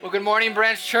Well, good morning,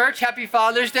 Branch Church. Happy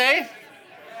Father's Day.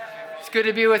 It's good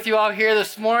to be with you all here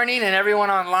this morning and everyone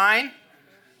online.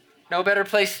 No better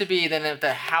place to be than at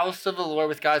the house of the Lord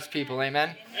with God's people.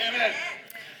 Amen. Amen.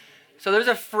 So there's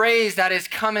a phrase that has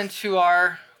come into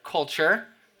our culture.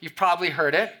 You've probably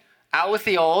heard it. Out with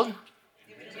the old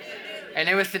and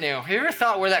in with the new. Have you ever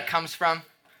thought where that comes from?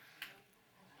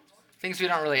 Things we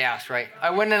don't really ask, right?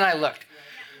 I went and I looked.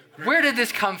 Where did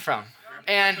this come from?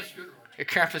 And your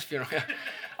grandpa's funeral. Yeah.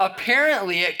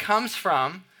 Apparently, it comes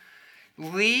from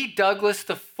Lee Douglas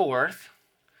IV,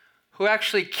 who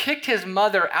actually kicked his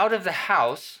mother out of the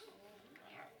house.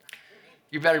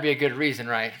 You better be a good reason,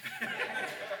 right?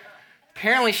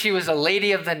 Apparently, she was a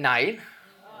lady of the night.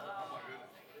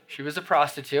 She was a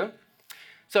prostitute.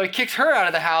 So he kicks her out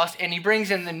of the house, and he brings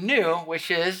in the new,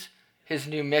 which is his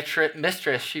new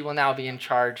mistress. She will now be in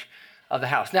charge of the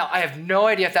house. Now, I have no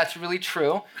idea if that's really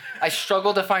true. I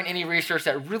struggled to find any research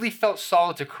that really felt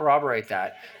solid to corroborate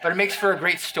that, but it makes for a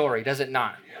great story, does it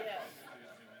not?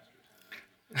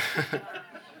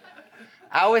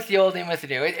 Out with the old, in with the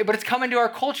new. But it's come into our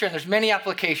culture, and there's many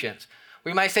applications.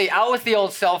 We might say out with the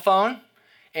old cell phone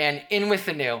and in with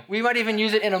the new. We might even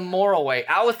use it in a moral way.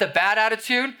 Out with the bad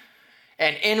attitude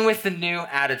and in with the new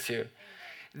attitude.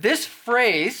 This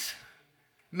phrase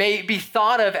may be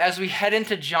thought of as we head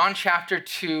into John chapter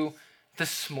 2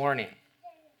 this morning.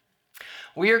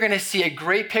 We are going to see a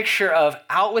great picture of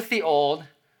out with the old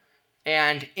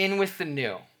and in with the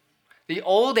new. The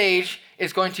old age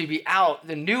is going to be out,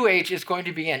 the new age is going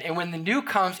to be in. And when the new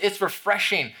comes, it's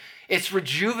refreshing, it's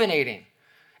rejuvenating.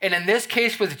 And in this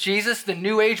case with Jesus, the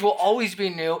new age will always be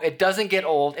new. It doesn't get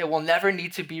old. It will never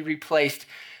need to be replaced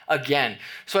again.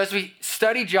 So as we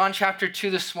study John chapter 2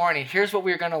 this morning, here's what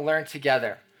we're going to learn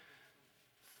together.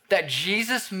 That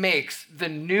Jesus makes the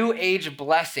new age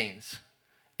blessings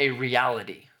a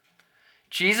reality.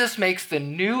 Jesus makes the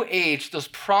new age, those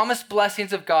promised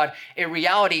blessings of God, a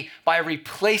reality by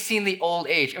replacing the old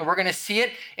age. And we're going to see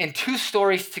it in two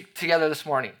stories together this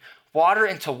morning. Water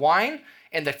into wine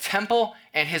and the temple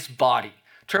and his body.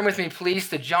 Turn with me, please,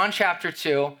 to John chapter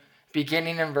 2,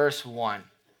 beginning in verse 1.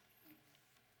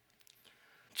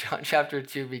 John chapter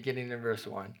 2, beginning in verse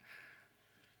 1.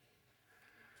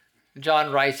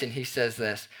 John writes and he says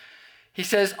this. He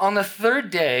says, on the third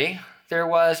day, there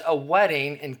was a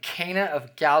wedding in Cana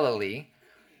of Galilee,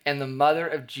 and the mother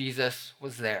of Jesus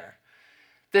was there.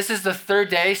 This is the third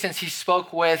day since he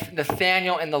spoke with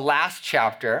Nathanael in the last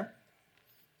chapter.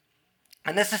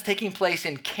 And this is taking place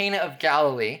in Cana of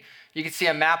Galilee. You can see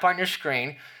a map on your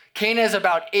screen. Cana is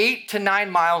about 8 to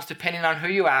 9 miles, depending on who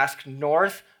you ask,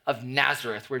 north of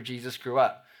Nazareth, where Jesus grew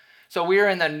up. So we are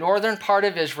in the northern part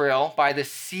of Israel by the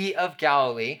Sea of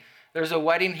Galilee. There's a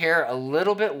wedding here a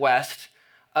little bit west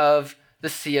of the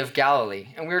Sea of Galilee.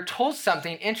 And we were told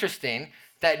something interesting,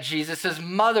 that Jesus'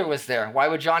 mother was there. Why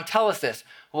would John tell us this?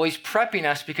 Well, he's prepping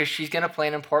us because she's going to play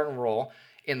an important role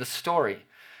in the story.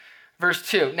 Verse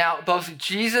 2, now both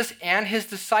Jesus and his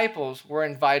disciples were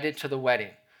invited to the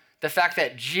wedding. The fact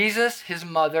that Jesus, his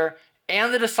mother,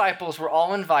 and the disciples were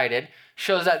all invited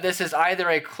shows that this is either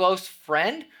a close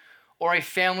friend or a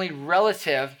family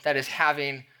relative that is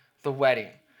having the wedding.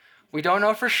 We don't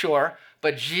know for sure,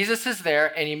 but Jesus is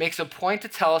there and he makes a point to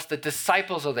tell us the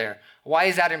disciples are there. Why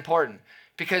is that important?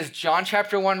 Because John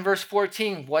chapter 1 verse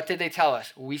 14, what did they tell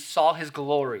us? We saw his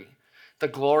glory, the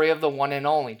glory of the one and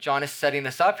only. John is setting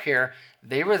this up here.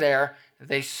 They were there,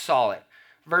 they saw it.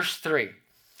 Verse 3,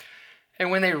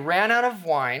 and when they ran out of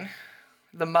wine,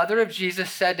 the mother of Jesus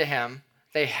said to him,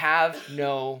 they have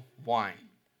no wine.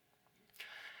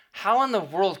 How in the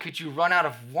world could you run out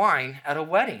of wine at a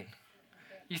wedding?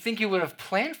 You think you would have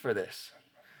planned for this?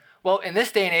 Well, in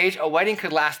this day and age, a wedding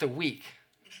could last a week.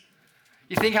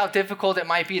 You think how difficult it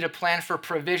might be to plan for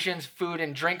provisions, food,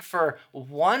 and drink for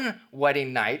one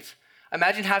wedding night.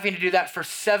 Imagine having to do that for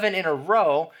 7 in a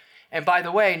row. And by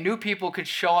the way, new people could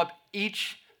show up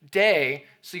each day,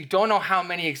 so you don't know how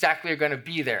many exactly are going to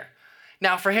be there.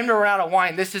 Now, for him to run out of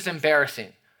wine, this is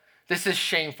embarrassing. This is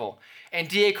shameful. And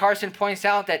D.A. Carson points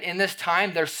out that in this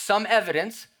time, there's some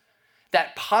evidence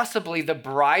that possibly the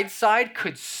bride's side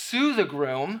could sue the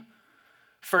groom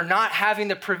for not having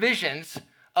the provisions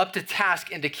up to task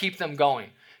and to keep them going.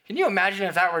 Can you imagine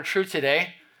if that were true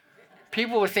today?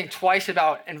 People would think twice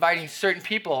about inviting certain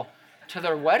people to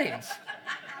their weddings.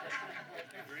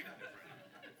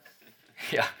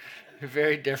 Yeah,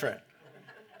 very different.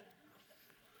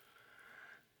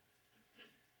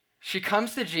 She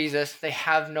comes to Jesus, they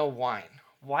have no wine.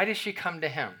 Why does she come to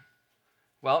him?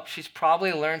 Well, she's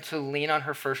probably learned to lean on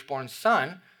her firstborn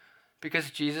son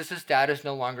because Jesus' dad is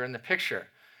no longer in the picture.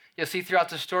 You'll see throughout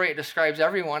the story, it describes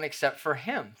everyone except for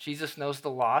him. Jesus knows the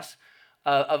loss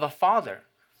of a father.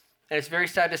 And it's very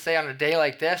sad to say on a day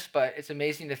like this, but it's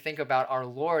amazing to think about our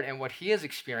Lord and what he has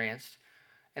experienced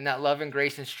and that love and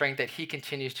grace and strength that he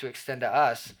continues to extend to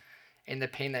us in the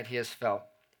pain that he has felt.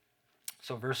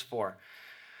 So verse 4,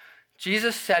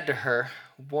 Jesus said to her,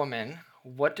 "Woman,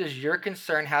 what does your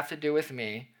concern have to do with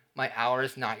me? My hour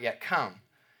is not yet come."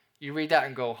 You read that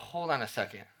and go, hold on a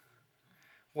second.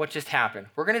 What just happened?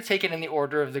 We're going to take it in the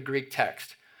order of the Greek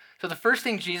text. So the first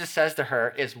thing Jesus says to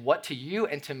her is, "What to you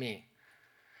and to me?"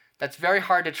 That's very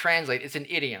hard to translate. It's an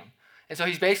idiom. And so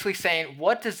he's basically saying,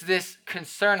 what does this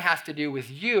concern have to do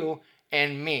with you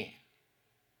and me?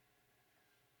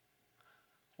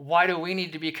 Why do we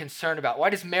need to be concerned about? Why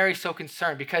is Mary so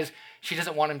concerned? Because she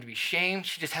doesn't want him to be shamed.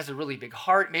 She just has a really big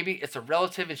heart. Maybe it's a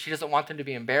relative and she doesn't want them to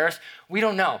be embarrassed. We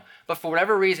don't know. But for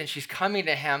whatever reason, she's coming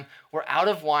to him. We're out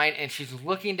of wine and she's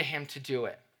looking to him to do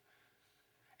it.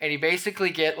 And he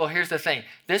basically here's the thing.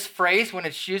 This phrase, when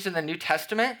it's used in the New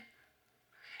Testament,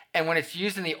 and when it's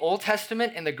used in the Old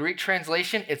Testament, in the Greek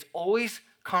translation, it's always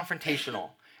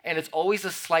confrontational. And it's always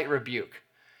a slight rebuke.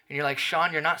 And you're like,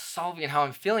 Sean, you're not solving how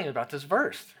I'm feeling about this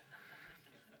verse.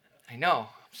 I know,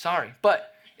 I'm sorry.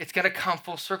 But it's going to come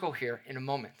full circle here in a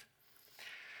moment.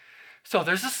 So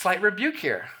there's a slight rebuke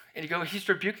here. And you go, he's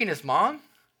rebuking his mom?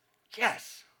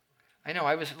 Yes. I know,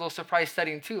 I was a little surprised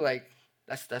studying too. Like,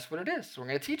 that's what it is. So we're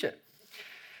going to teach it.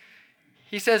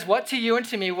 He says, "What to you and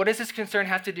to me? What does this concern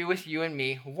have to do with you and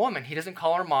me, woman?" He doesn't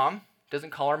call her mom,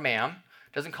 doesn't call her ma'am,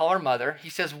 doesn't call her mother. He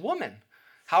says, "Woman."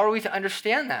 How are we to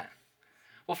understand that?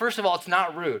 Well, first of all, it's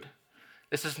not rude.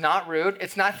 This is not rude.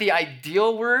 It's not the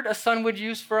ideal word a son would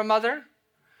use for a mother.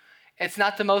 It's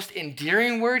not the most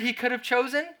endearing word he could have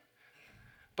chosen,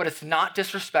 but it's not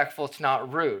disrespectful. It's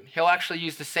not rude. He'll actually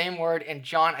use the same word in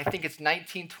John, I think it's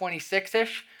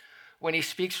 19:26-ish, when he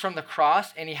speaks from the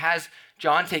cross and he has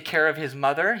John take care of his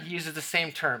mother. He uses the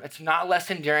same term. It's not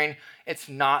less endearing. It's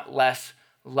not less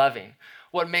loving.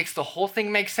 What makes the whole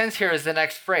thing make sense here is the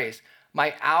next phrase.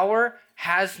 My hour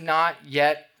has not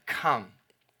yet come.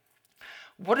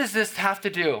 What does this have to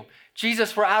do?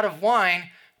 Jesus, we're out of wine.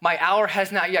 My hour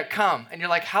has not yet come. And you're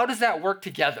like, how does that work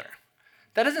together?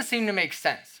 That doesn't seem to make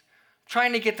sense. I'm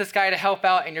trying to get this guy to help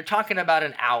out and you're talking about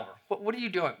an hour. What are you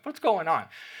doing? What's going on?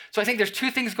 So I think there's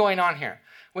two things going on here.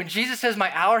 When Jesus says,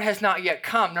 my hour has not yet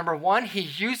come, number one, he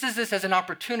uses this as an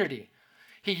opportunity.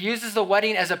 He uses the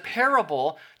wedding as a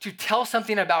parable to tell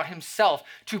something about himself,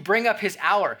 to bring up his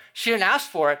hour. She didn't ask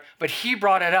for it, but he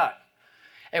brought it up.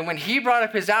 And when he brought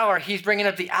up his hour, he's bringing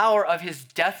up the hour of his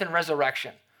death and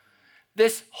resurrection.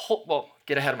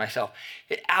 Get ahead of myself.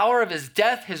 The hour of his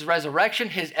death, his resurrection,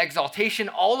 his exaltation,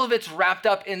 all of it's wrapped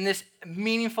up in this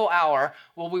meaningful hour.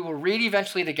 We will read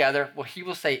eventually together. He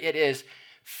will say, it is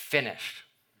finished.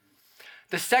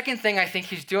 The second thing I think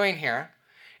he's doing here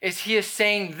is he is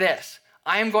saying this.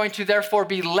 I am going to therefore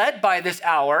be led by this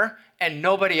hour and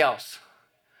nobody else.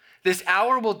 This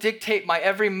hour will dictate my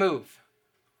every move.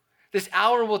 This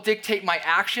hour will dictate my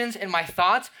actions and my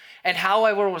thoughts and how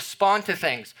I will respond to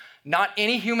things. Not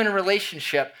any human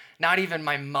relationship, not even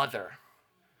my mother.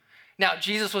 Now,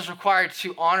 Jesus was required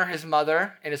to honor his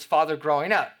mother and his father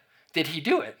growing up. Did he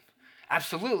do it?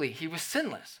 Absolutely. He was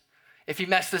sinless. If he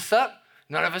messed this up,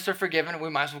 none of us are forgiven and we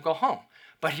might as well go home.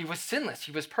 But he was sinless.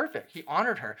 He was perfect. He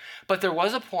honored her. But there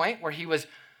was a point where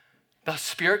the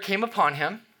Spirit came upon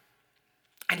him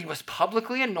and he was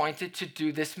publicly anointed to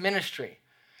do this ministry.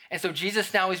 And so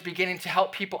Jesus now is beginning to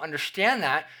help people understand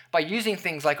that by using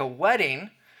things like a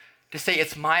wedding to say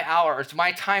it's my hour, or it's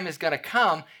my time is going to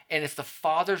come, and it's the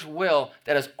Father's will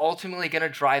that is ultimately going to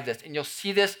drive this. And you'll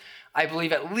see this, I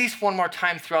believe, at least one more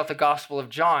time throughout the Gospel of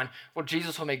John, where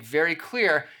Jesus will make very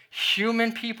clear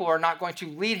human people are not going to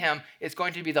lead him. It's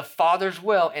going to be the Father's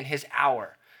will in his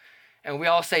hour. And we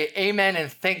all say amen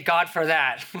and thank God for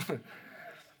that.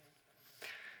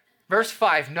 Verse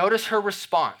 5, notice her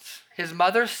response. His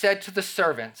mother said to the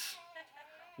servants,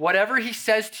 whatever he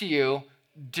says to you,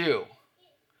 do.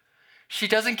 She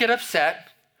doesn't get upset.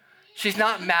 She's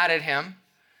not mad at him.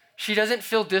 She doesn't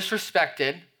feel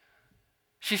disrespected.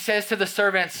 She says to the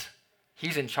servants,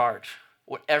 he's in charge.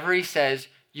 Whatever he says,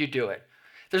 you do it.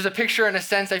 There's a picture, in a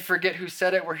sense, I forget who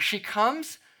said it, where she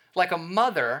comes like a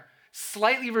mother,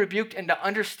 slightly rebuked into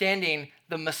understanding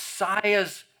the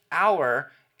Messiah's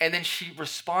hour, and then she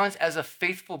responds as a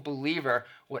faithful believer.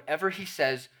 Whatever he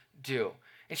says, do.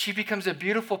 And she becomes a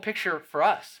beautiful picture for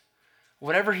us.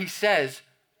 Whatever he says,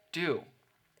 do.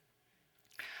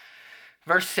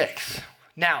 Verse 6.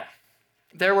 Now,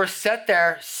 there were set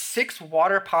there 6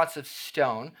 water pots of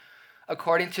stone,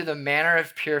 according to the manner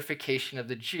of purification of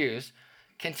the Jews,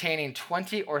 containing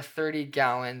 20 or 30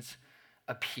 gallons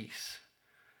apiece.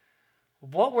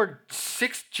 What were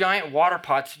 6 giant water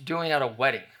pots doing at a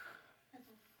wedding?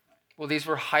 Well, these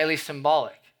were highly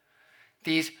symbolic.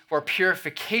 These were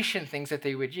purification things that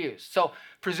they would use. So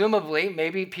presumably,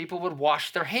 maybe people would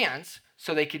wash their hands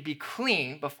so they could be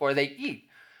clean before they eat.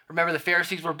 Remember, the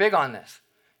Pharisees were big on this.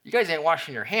 You guys ain't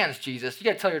washing your hands, Jesus. You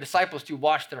got to tell your disciples to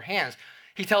wash their hands.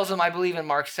 He tells them, I believe in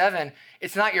Mark 7,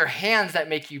 it's not your hands that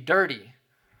make you dirty.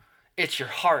 It's your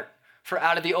heart. For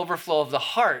out of the overflow of the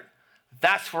heart,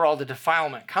 that's where all the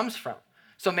defilement comes from.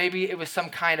 So maybe it was some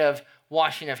kind of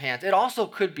washing of hands. It also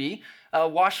could be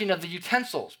washing of the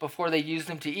utensils before they use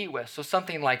them to eat with. So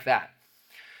something like that.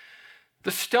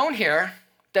 The stone here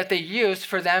that they used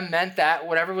for them meant that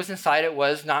whatever was inside it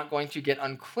was not going to get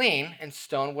unclean, and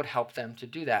stone would help them to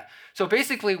do that. So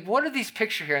basically, what are these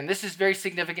picture here? And this is very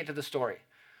significant to the story.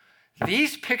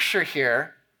 These picture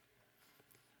here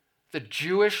the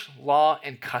Jewish law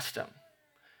and custom.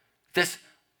 This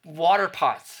water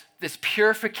pots, this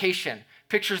purification,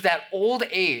 pictures that old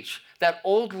age, that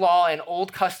old law and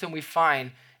old custom we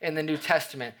find in the New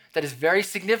Testament that is very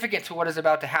significant to what is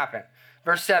about to happen.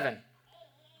 Verse 7.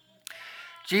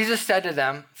 Jesus said to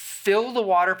them, fill the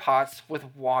water pots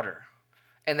with water.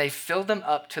 And they filled them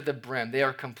up to the brim. They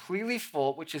are completely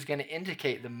full, which is going to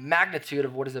indicate the magnitude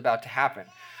of what is about to happen.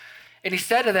 And he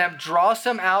said to them, draw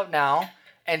some out now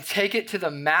and take it to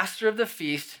the master of the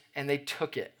feast. And they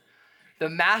took it. The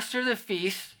master of the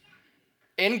feast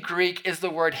in Greek is the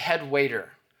word head waiter.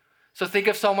 So think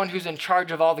of someone who's in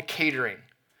charge of all the catering.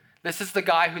 This is the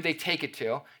guy who they take it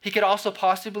to. He could also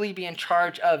possibly be in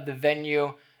charge of the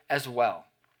venue as well.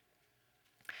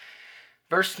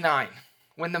 Verse 9,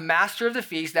 when the master of the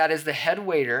feast, that is the head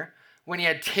waiter, when he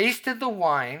had tasted the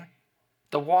wine,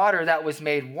 the water that was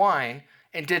made wine,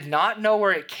 and did not know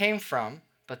where it came from,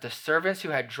 but the servants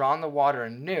who had drawn the water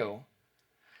knew,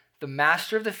 the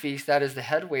master of the feast, that is the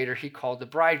head waiter, he called the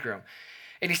bridegroom.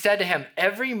 And he said to him,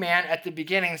 every man at the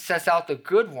beginning sets out the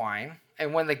good wine,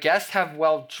 and when the guests have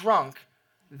well drunk,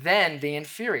 then the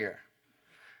inferior.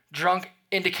 Drunk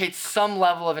indicates some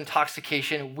level of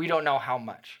intoxication. We don't know how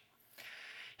much.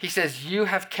 He says, you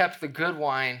have kept the good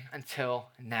wine until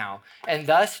now. And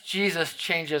thus Jesus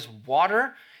changes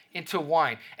water into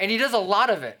wine. And he does a lot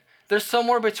of it. There's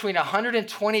somewhere between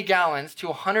 120 gallons to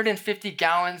 150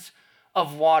 gallons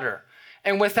of water.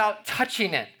 And without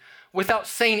touching it, without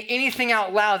saying anything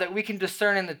out loud that we can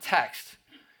discern in the text,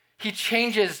 he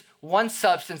changes one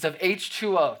substance of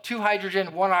H2O, 2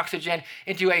 hydrogen, 1 oxygen,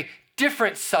 into a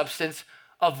different substance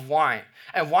of wine.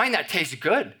 And wine that tastes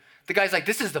good. The guy's like,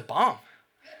 this is the bomb.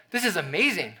 This is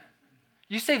amazing.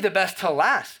 You saved the best till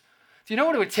last. Do you know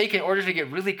what it would take in order to get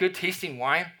really good tasting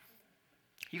wine?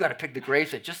 You got to pick the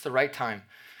grapes at just the right time.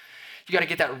 You got to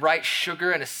get that right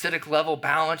sugar and acidic level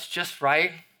balance just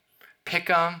right. Pick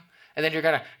them, and then you're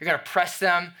gonna press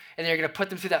them, and then you're gonna put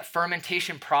them through that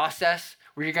fermentation process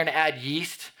where you're gonna add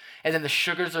yeast, and then the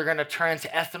sugars are gonna turn into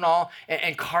ethanol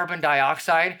and carbon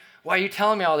dioxide. Why are you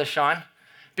telling me all this, Sean?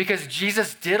 Because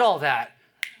Jesus did all that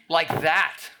like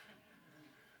that.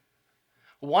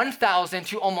 1,000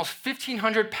 to almost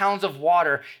 1,500 pounds of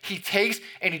water he takes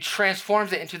and he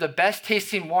transforms it into the best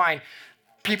tasting wine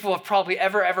people have probably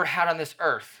ever had on this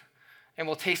earth, and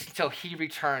will taste until he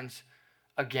returns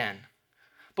again.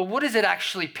 But what does it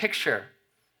actually picture?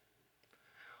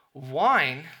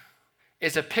 Wine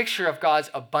is a picture of God's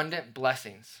abundant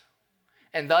blessings,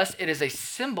 and thus it is a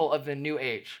symbol of the new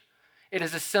age. It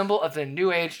is a symbol of the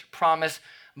new age promised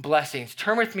blessings.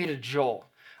 Turn with me to Joel.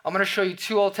 I'm going to show you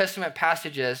 2 Old Testament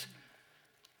passages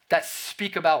that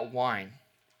speak about wine.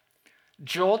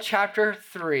 Joel chapter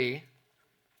 3.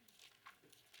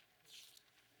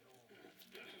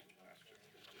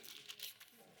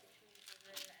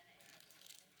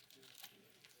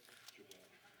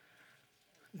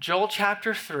 Joel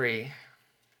chapter 3,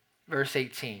 verse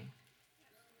 18.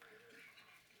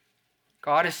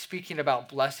 God is speaking about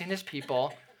blessing his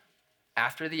people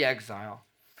after the exile.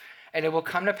 And it will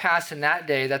come to pass in that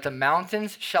day that the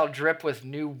mountains shall drip with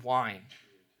new wine.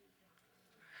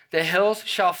 The hills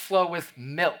shall flow with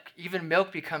milk. Even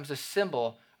milk becomes a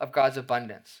symbol of God's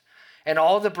abundance. And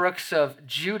all the brooks of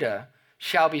Judah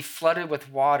shall be flooded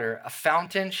with water. A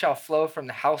fountain shall flow from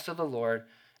the house of the Lord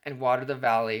and water the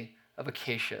valley of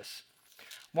Acacias.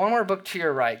 One more book to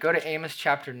your right. Go to Amos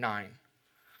chapter 9.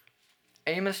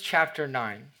 Amos chapter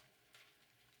 9.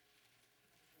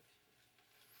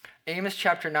 Amos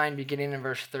chapter 9, beginning in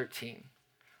verse 13.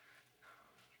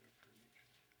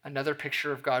 Another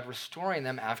picture of God restoring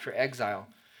them after exile.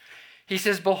 He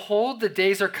says, behold, the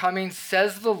days are coming,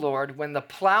 says the Lord, when the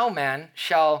plowman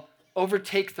shall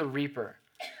overtake the reaper,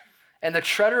 and the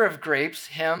treader of grapes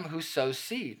him who sows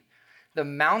seed. The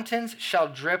mountains shall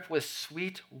drip with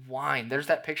sweet wine. There's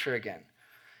that picture again.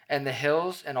 And the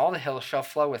hills and all the hills shall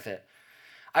flow with it.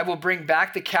 I will bring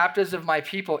back the captives of my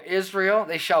people, Israel.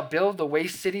 They shall build the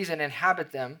waste cities and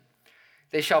inhabit them.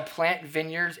 They shall plant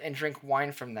vineyards and drink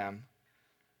wine from them.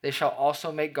 They shall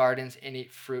also make gardens and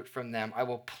eat fruit from them. I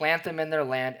will plant them in their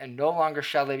land, and no longer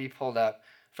shall they be pulled up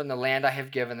from the land I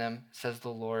have given them, says the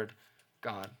Lord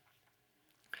God.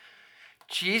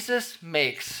 Jesus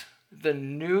makes the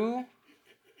new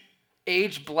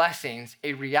age blessings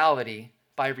a reality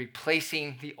by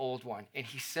replacing the old one. And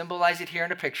he symbolized it here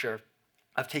in a picture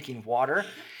of taking water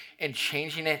and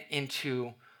changing it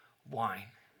into wine.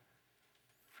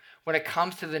 When it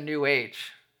comes to the new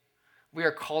age, we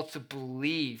are called to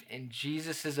believe in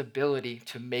Jesus' ability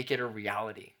to make it a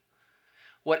reality.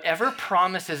 Whatever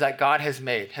promises that God has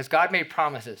God made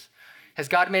promises? Has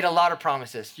God made a lot of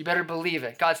promises? You better believe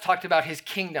it. God's talked about his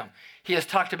kingdom. He has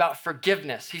talked about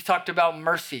forgiveness. He's talked about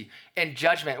mercy and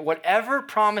judgment. Whatever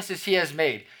promises he has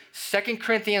made, 2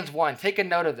 Corinthians 1, take a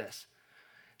note of this.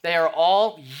 They are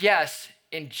all yes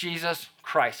in Jesus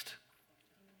Christ.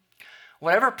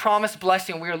 Whatever promised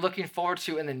blessing we are looking forward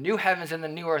to in the new heavens and the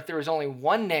new earth, there is only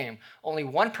one name, only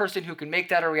one person who can make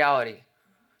that a reality.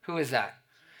 Who is that?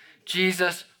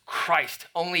 Jesus Christ.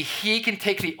 Only he can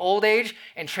take the old age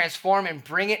and transform and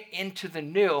bring it into the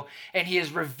new, and he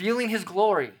is revealing his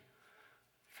glory.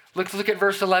 Let's look at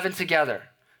verse 11 together.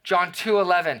 John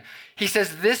 2:11. He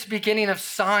says, this beginning of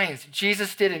signs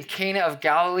Jesus did in Cana of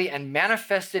Galilee and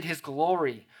manifested his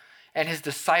glory, and his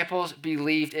disciples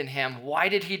believed in him. Why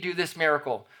did he do this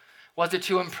miracle? Was it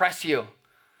to impress you?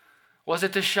 Was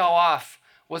it to show off?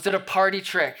 Was it a party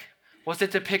trick? Was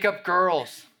it to pick up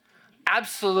girls?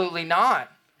 Absolutely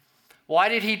not. Why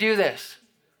did he do this?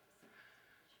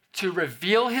 To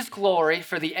reveal his glory,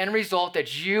 for the end result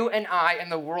that you and I and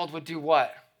the world would do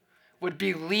what? Would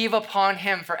believe upon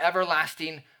him for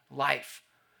everlasting life.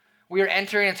 We are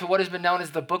entering into what has been known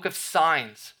as the book of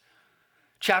signs.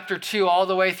 Chapter 2 all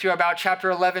the way through about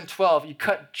chapter 11, 12. You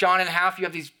cut John in half, you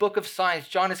have these book of signs.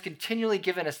 John has continually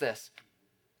given us this.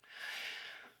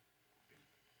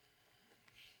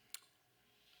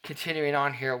 Continuing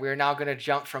on here, we are now going to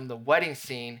jump from the wedding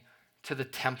scene to the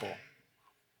temple.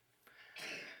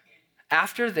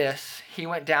 After this, he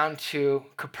went down to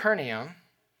Capernaum,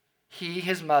 he,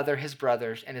 his mother, his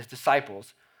brothers, and his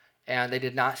disciples, and they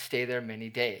did not stay there many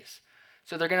days.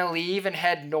 So they're going to leave and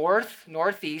head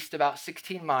northeast about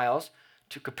 16 miles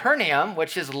to Capernaum,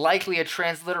 which is likely a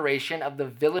transliteration of the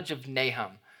village of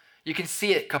Nahum. You can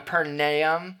see it,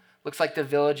 Capernaum, looks like the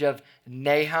village of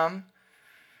Nahum.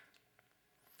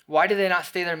 Why did they not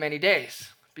stay there many days?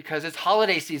 Because it's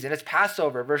holiday season, it's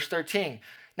Passover, verse 13.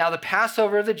 Now the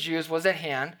Passover of the Jews was at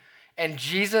hand, and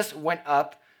Jesus went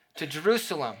up to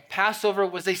Jerusalem. Passover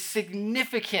was a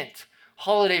significant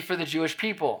holiday for the Jewish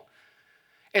people.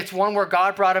 It's one where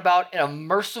God brought about a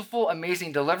merciful,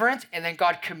 amazing deliverance, and then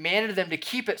God commanded them to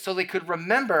keep it so they could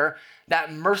remember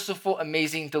that merciful,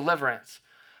 amazing deliverance.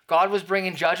 God was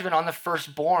bringing judgment on the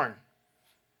firstborn.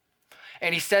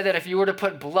 And he said that if you were to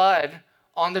put blood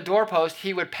on the doorpost,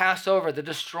 he would pass over. The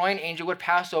destroying angel would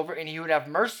pass over, and he would have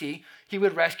mercy. He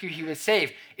would rescue, he would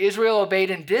save. Israel obeyed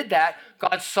and did that.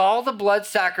 God saw the blood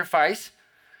sacrifice,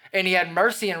 and he had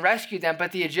mercy and rescued them,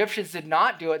 but the Egyptians did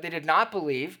not do it. They did not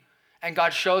believe, and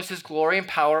God shows his glory and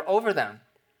power over them.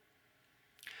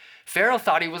 Pharaoh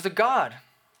thought he was a god.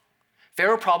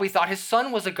 Pharaoh probably thought his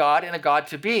son was a god and a god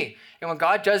to be. And when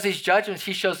God does these judgments,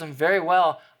 he shows them very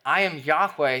well, I am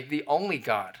Yahweh, the only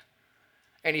God.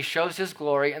 And he shows his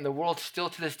glory, and the world still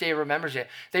to this day remembers it.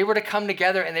 They were to come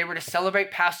together and they were to celebrate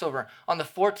Passover on the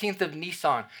 14th of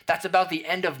Nisan. That's about the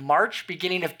end of March,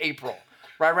 beginning of April,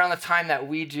 right around the time that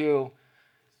we do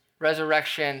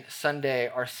Resurrection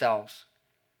Sunday ourselves.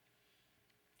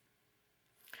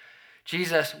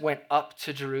 Jesus went up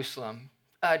to Jerusalem.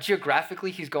 Geographically,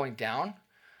 he's going down,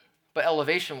 but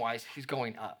elevation-wise, he's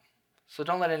going up. So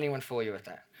don't let anyone fool you with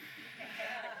that.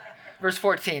 Verse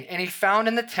 14, and he found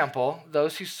in the temple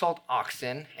those who sold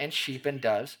oxen and sheep and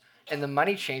doves and the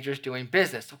money changers doing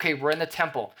business. Okay, we're in the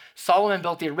temple. Solomon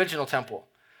built the original temple.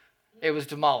 It was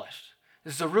demolished.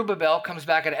 Zerubbabel comes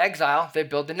back out of exile. They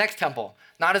build the next temple.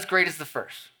 Not as great as the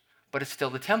first, but it's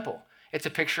still the temple. It's a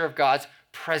picture of God's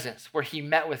presence where he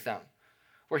met with them,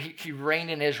 where he reigned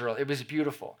in Israel. It was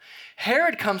beautiful.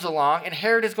 Herod comes along, and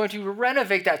Herod is going to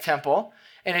renovate that temple.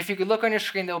 And if you could look on your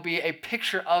screen, there'll be a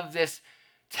picture of this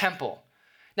temple.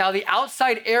 Now, the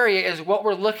outside area is what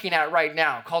we're looking at right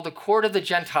now, called the Court of the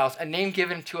Gentiles, a name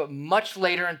given to it much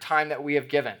later in time that we have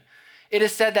given. It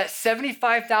is said that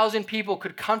 75,000 people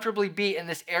could comfortably be in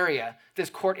this area, this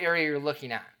court area you're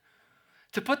looking at.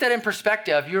 To put that in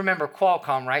perspective, you remember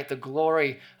Qualcomm, right? The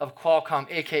glory of Qualcomm,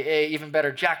 AKA, even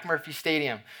better, Jack Murphy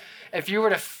Stadium. If you were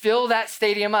to fill that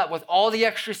stadium up with all the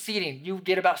extra seating, you would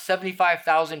get about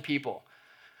 75,000 people.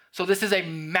 So this is a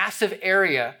massive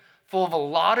area full of a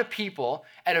lot of people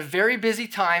at a very busy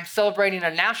time celebrating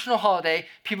a national holiday,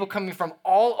 people coming from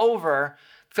all over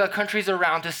the countries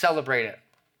around to celebrate it.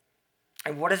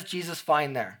 And what does Jesus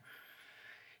find there?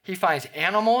 He finds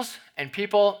animals and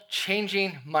people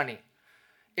changing money.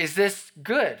 Is this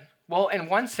good? Well, in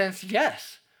one sense,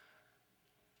 yes,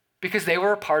 because they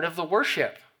were a part of the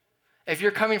worship. If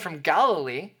you're coming from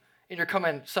Galilee and you're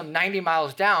coming some 90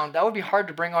 miles down, that would be hard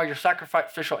to bring all your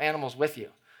sacrificial animals with you.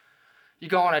 You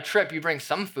go on a trip, you bring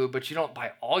some food, but you don't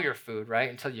buy all your food, right,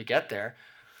 until you get there.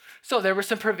 So there were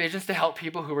some provisions to help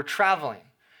people who were traveling.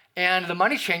 And the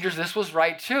money changers, this was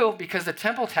right too, because the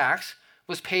temple tax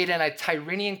was paid in a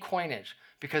Tyrrhenian coinage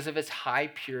because of its high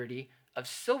purity of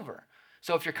silver.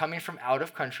 So if you're coming from out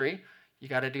of country, you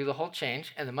got to do the whole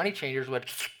change, and the money changers would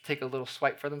take a little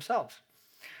swipe for themselves.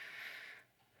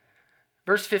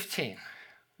 Verse 15,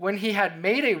 when he had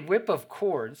made a whip of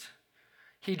cords,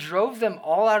 he drove them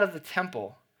all out of the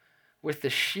temple with the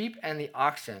sheep and the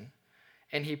oxen,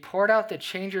 and he poured out the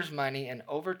changers' money and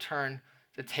overturned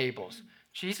the tables.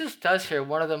 Jesus does here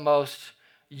one of the most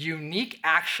unique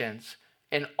actions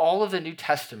in all of the New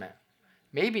Testament,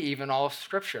 maybe even all of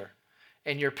Scripture.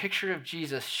 And your picture of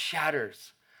Jesus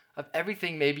shatters of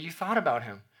everything maybe you thought about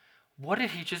him. What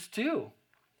did he just do?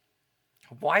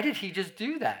 Why did he just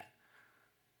do that?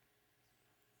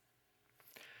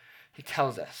 He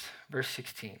tells us, verse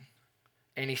 16,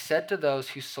 and he said to those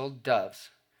who sold doves,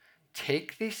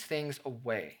 take these things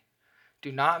away.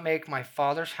 Do not make my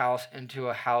Father's house into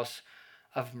a house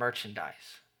of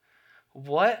merchandise.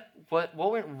 What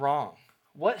went wrong?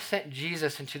 What sent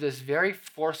Jesus into this very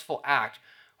forceful act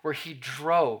where he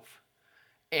drove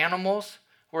animals,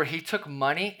 where he took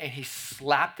money and he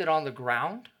slapped it on the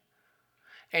ground,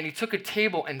 and he took a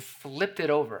table and flipped it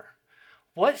over?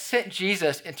 What sent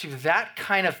Jesus into that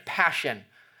kind of passion,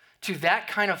 to that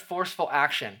kind of forceful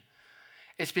action?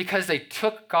 It's because they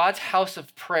took God's house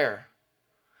of prayer,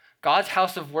 God's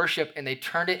house of worship, and they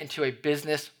turned it into a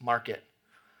business market.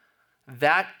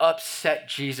 That upset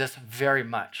Jesus very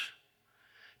much,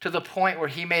 to the point where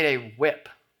he made a whip.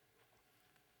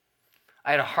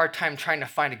 I had a hard time trying to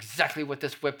find exactly what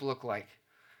this whip looked like.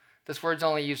 This word's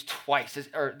only used twice,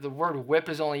 or the word whip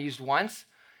is only used once,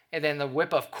 and then the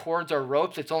whip of cords or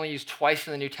ropes, it's only used twice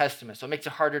in the New Testament, so it makes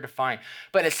it harder to find.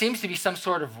 But it seems to be some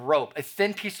sort of rope, a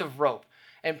thin piece of rope,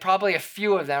 and probably a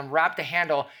few of them wrapped a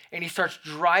handle, and he starts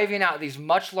driving out these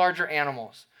much larger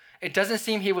animals. It doesn't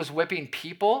seem he was whipping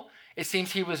people. It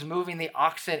seems he was moving the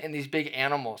oxen and these big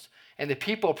animals, and the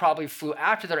people probably flew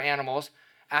after their animals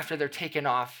after they're taken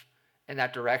off in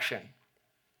that direction.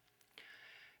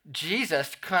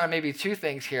 Jesus, kind of maybe two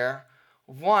things here.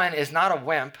 One, is not a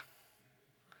wimp.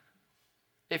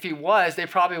 If he was, they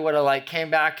probably would have came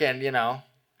back and,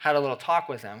 had a little talk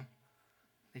with him.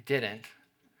 They didn't.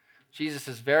 Jesus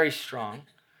is very strong,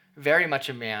 very much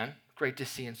a man, great to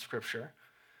see in Scripture.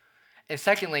 And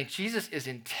secondly, Jesus is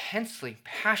intensely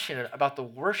passionate about the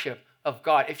worship of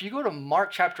God. If you go to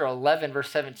Mark chapter 11, verse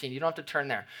 17, you don't have to turn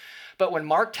there. But when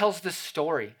Mark tells this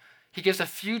story, he gives a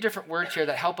few different words here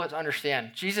that help us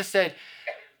understand. Jesus said,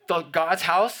 God's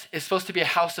house is supposed to be a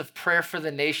house of prayer for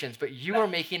the nations, but you are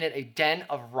making it a den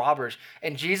of robbers.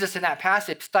 And Jesus in that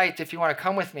passage cites, if you want to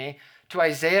come with me, to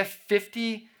Isaiah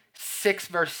 56,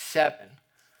 verse 7.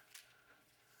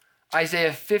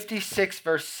 Isaiah 56,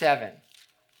 verse 7.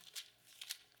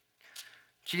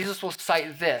 Jesus will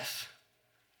cite this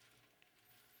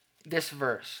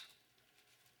verse.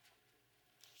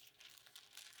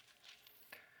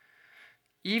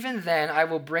 Even then I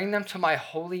will bring them to my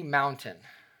holy mountain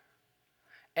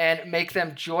and make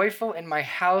them joyful in my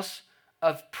house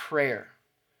of prayer.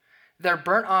 Their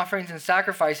burnt offerings and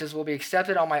sacrifices will be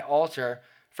accepted on my altar,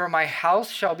 for my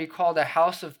house shall be called a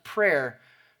house of prayer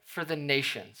for the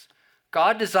nations.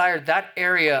 God desired that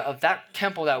area of that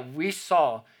temple that we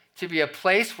saw to be a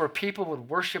place where people would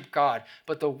worship God,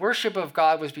 but the worship of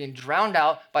God was being drowned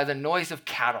out by the noise of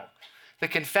cattle. The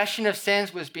confession of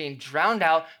sins was being drowned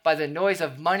out by the noise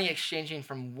of money exchanging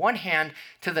from one hand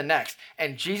to the next.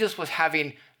 And Jesus was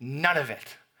having none of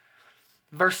it.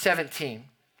 Verse 17.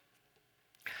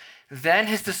 Then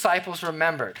his disciples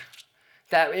remembered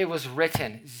that it was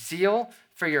written, zeal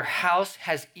for your house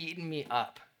has eaten me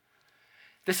up.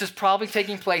 This is probably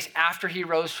taking place after he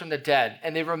rose from the dead.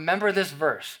 And they remember this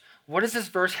verse. What does this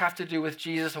verse have to do with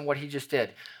Jesus and what he just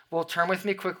did? Well, turn with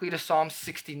me quickly to Psalm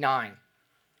 69.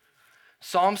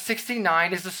 Psalm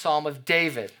 69 is the Psalm of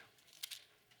David.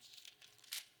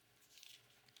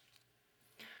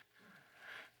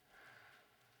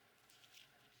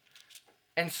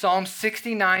 In Psalm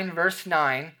 69, verse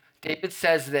 9, David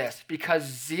says this, because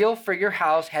zeal for your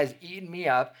house has eaten me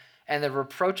up, and the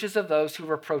reproaches of those who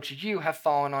reproach you have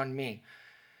fallen on me.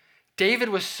 David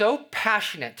was so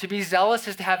passionate. To be zealous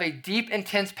is to have a deep,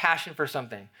 intense passion for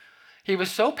something. He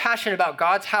was so passionate about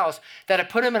God's house that it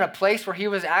put him in a place where he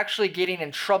was actually getting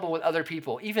in trouble with other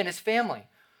people, even his family.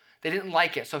 They didn't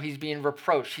like it, so he's being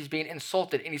reproached, he's being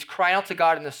insulted, and he's crying out to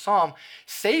God in the psalm,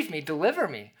 save me, deliver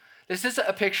me. This is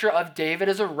a picture of David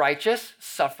as a righteous,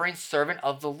 suffering servant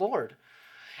of the Lord.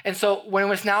 And so when it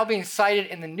was now being cited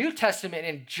in the New Testament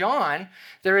in John,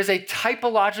 there is a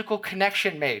typological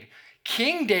connection made.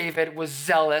 King David was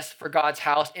zealous for God's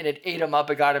house and it ate him up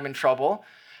and got him in trouble.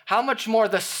 How much more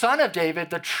the son of David,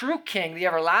 the true king, the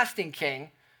everlasting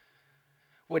king,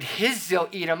 would his zeal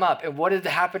eat him up? And what did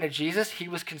happen to Jesus? He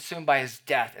was consumed by his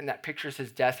death. And that pictures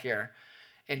his death here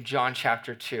in John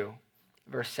chapter 2,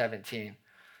 verse 17.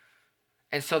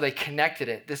 And so they connected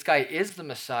it. This guy is the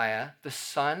Messiah, the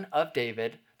son of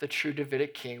David, the true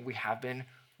Davidic king we have been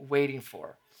waiting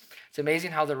for. It's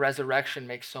amazing how the resurrection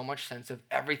makes so much sense of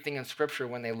everything in Scripture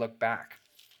when they look back.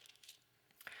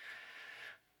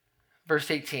 Verse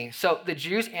 18, so the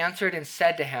Jews answered and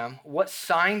said to him, what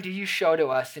sign do you show to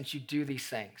us since you do these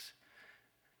things?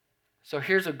 So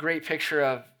here's a great picture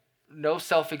of no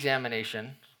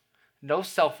self-examination, no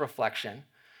self-reflection.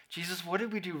 Jesus, what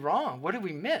did we do wrong? What did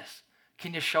we miss?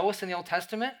 Can you show us in the Old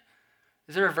Testament?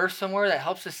 Is there a verse somewhere that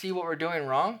helps us see what we're doing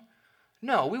wrong?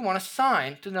 No, we want a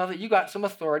sign to know that you got some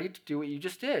authority to do what you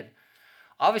just did.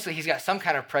 Obviously, he's got some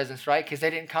kind of presence, right? Because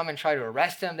they didn't come and try to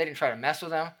arrest him. They didn't try to mess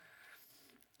with him.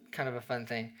 Kind of a fun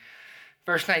thing.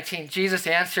 Verse 19, Jesus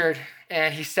answered,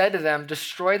 and he said to them,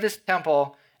 destroy this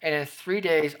temple, and in 3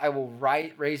 days I will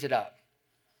raise it up.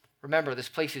 Remember, this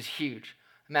place is huge.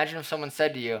 Imagine if someone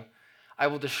said to you, I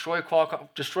will destroy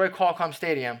Qualcomm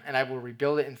Stadium, and I will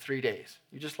rebuild it in 3 days.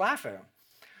 You just laugh at him.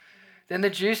 Then the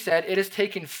Jews said, it has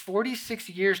taken 46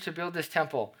 years to build this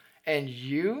temple, and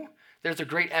you, there's a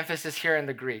great emphasis here in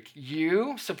the Greek,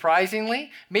 you, surprisingly,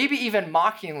 maybe even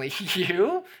mockingly,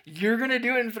 you're going to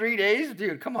do it in 3 days?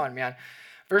 Dude, come on, man.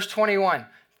 Verse 21,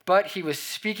 but he was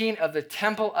speaking of the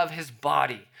temple of his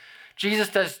body. Jesus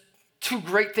does two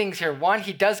great things here. One,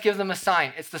 he does give them a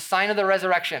sign. It's the sign of the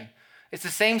resurrection. It's the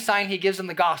same sign he gives in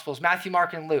the Gospels, Matthew,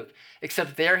 Mark, and Luke,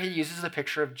 except there he uses the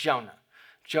picture of Jonah.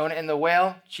 Jonah in the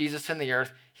whale, Jesus in the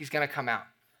earth, he's going to come out.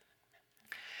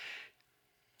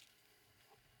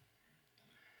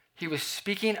 He was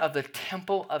speaking of the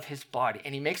temple of his body,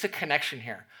 and he makes a connection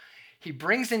here. He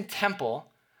brings in temple,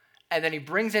 and then he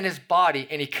brings in his body,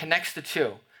 and he connects the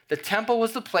two. The temple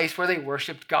was the place where they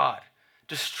worshiped God.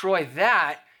 Destroy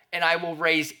that, and I will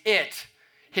raise it,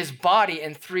 his body,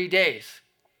 in 3 days.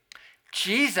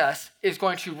 Jesus is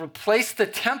going to replace the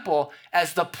temple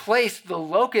as the place, the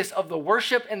locus of the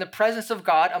worship and the presence of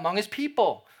God among his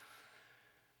people.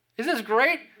 Isn't this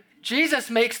great? Jesus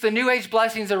makes the New Age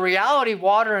blessings a reality,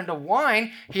 water into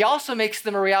wine. He also makes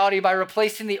them a reality by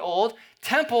replacing the old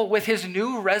temple with his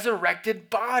new resurrected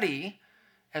body,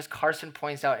 as Carson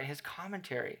points out in his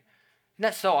commentary. Isn't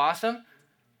that so awesome?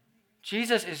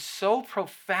 Jesus is so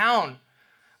profound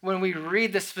when we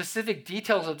read the specific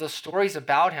details of the stories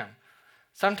about him.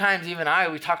 Sometimes even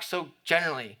we talk so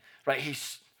generally, right?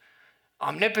 He's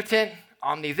omnipotent,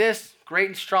 omni this, great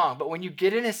and strong. But when you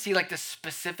get in and see like the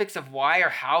specifics of why or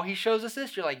how he shows us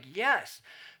this, you're like, yes.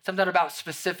 Something about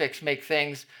specifics make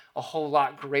things a whole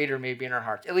lot greater maybe in our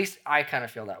hearts. At least I kind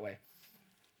of feel that way.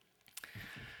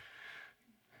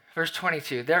 Verse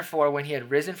 22, therefore, when he had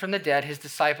risen from the dead, his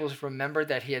disciples remembered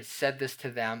that he had said this to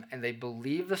them, and they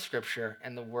believed the scripture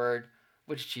and the word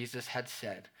which Jesus had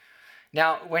said.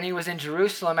 Now, when he was in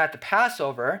Jerusalem at the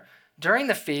Passover, during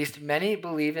the feast, many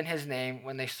believed in his name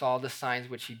when they saw the signs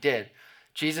which he did.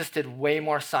 Jesus did way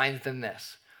more signs than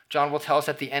this. John will tell us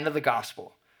at the end of the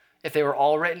gospel. If they were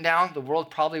all written down, the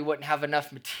world probably wouldn't have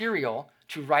enough material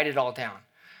to write it all down.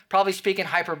 Probably speaking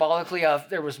hyperbolically of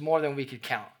there was more than we could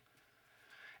count.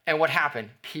 And what happened?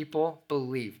 People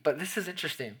believed. But this is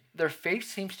interesting. Their faith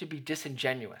seems to be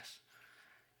disingenuous.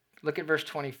 Look at verse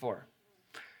 24.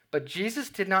 But Jesus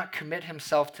did not commit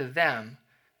himself to them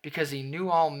because he knew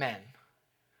all men.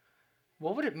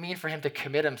 What would it mean for him to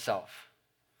commit himself?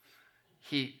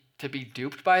 To be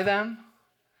duped by them?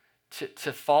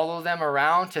 To follow them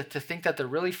around? To think that they're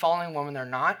really following when they're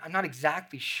not? I'm not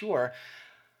exactly sure.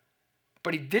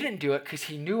 But he didn't do it because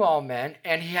he knew all men,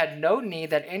 and he had no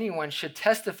need that anyone should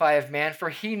testify of man, for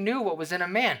he knew what was in a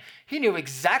man. He knew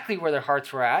exactly where their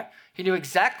hearts were at. He knew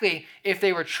exactly if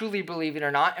they were truly believing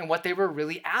or not and what they were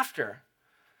really after.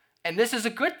 And this is a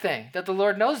good thing that the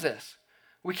Lord knows this.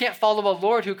 We can't follow a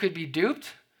Lord who could be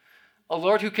duped, a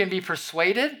Lord who can be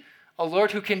persuaded, a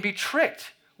Lord who can be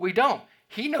tricked. We don't.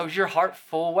 He knows your heart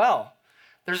full well.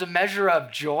 There's a measure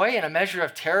of joy and a measure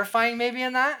of terrifying maybe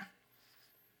in that.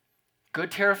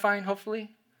 Good terrifying,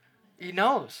 hopefully. He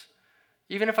knows.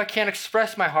 Even if I can't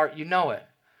express my heart, you know it.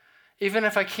 Even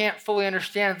if I can't fully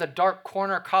understand the dark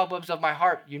corner cobwebs of my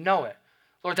heart, you know it.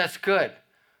 Lord, that's good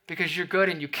because you're good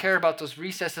and you care about those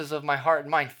recesses of my heart and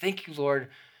mind. Thank you, Lord,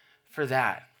 for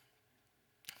that.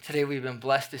 Today we've been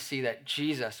blessed to see that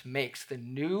Jesus makes the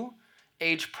new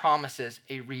age promises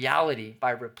a reality by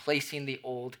replacing the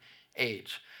old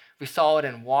age. We saw it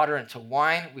in water into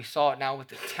wine. We saw it now with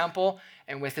the temple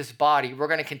and with his body. We're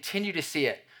going to continue to see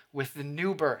it with the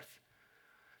new birth.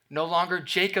 No longer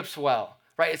Jacob's well,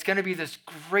 right? It's going to be this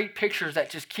great pictures that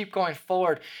just keep going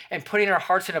forward and putting our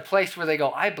hearts in a place where they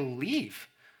go, I believe.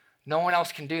 No one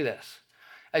else can do this.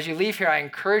 As you leave here, I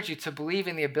encourage you to believe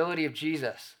in the ability of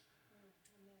Jesus.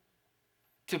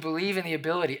 To believe in the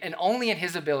ability, and only in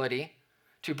his ability,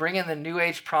 to bring in the new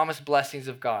age promised blessings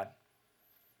of God.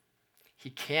 He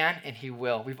can and he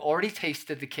will. We've already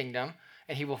tasted the kingdom,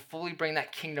 and he will fully bring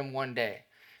that kingdom one day.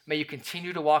 May you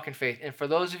continue to walk in faith. And for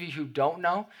those of you who don't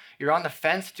know, you're on the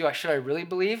fence, should I really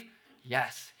believe?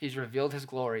 Yes, he's revealed his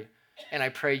glory. And I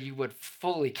pray you would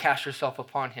fully cast yourself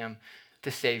upon him to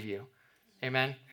save you. Amen.